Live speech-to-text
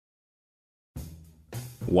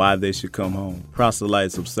why they should come home.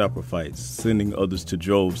 Proselytes of sacrifice, sending others to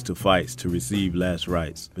droves to fights to receive last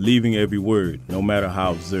rites. Believing every word, no matter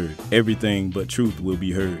how absurd. Everything but truth will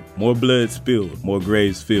be heard. More blood spilled, more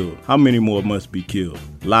graves filled. How many more must be killed?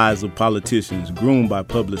 Lies of politicians, groomed by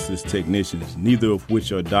publicist technicians, neither of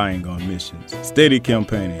which are dying on missions. Steady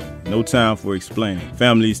campaigning, no time for explaining.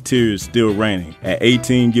 Families' tears still raining. At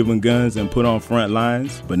 18, given guns and put on front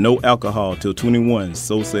lines, but no alcohol till 21,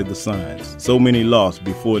 so say the signs. So many lost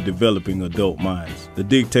before developing adult minds. The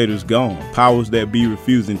dictators gone, powers that be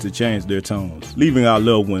refusing to change their tones, leaving our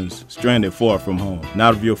loved ones stranded far from home.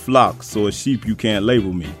 Not of your flock, so a sheep you can't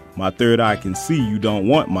label me. My third eye can see you don't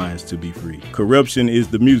want minds to be free. Corruption is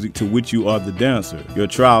the music to which you are the dancer. Your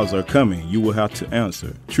trials are coming, you will have to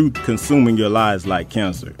answer. Truth consuming your lives like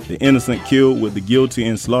cancer. The innocent killed with the guilty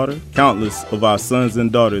in slaughter. Countless of our sons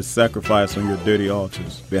and daughters sacrificed on your dirty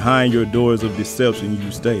altars. Behind your doors of deception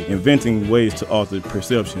you stay, inventing ways to alter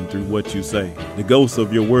perception through what you say. The ghosts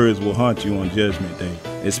of your words will haunt you on Judgment Day,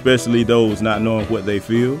 especially those not knowing what they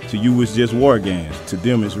feel. To you it's just war games, to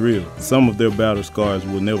them it's real. Some of their battle scars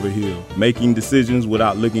will never heal. Making decisions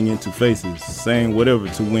without looking into faces, saying whatever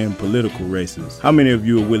to win political races. How many of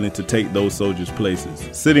you are willing to take those soldiers' places?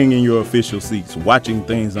 Sitting in your official seats, watching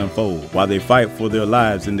things unfold, while they fight for their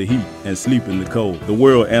lives in the heat and sleep in the cold. The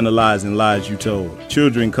world analyzing lies you told.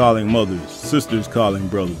 Children calling mothers, sisters calling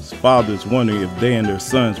brothers, fathers wondering if they and their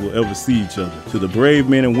sons will ever see each other. To the brave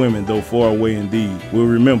men and women, though far away indeed, we'll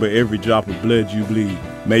remember every drop of blood you bleed.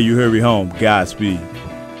 May you hurry home. Godspeed.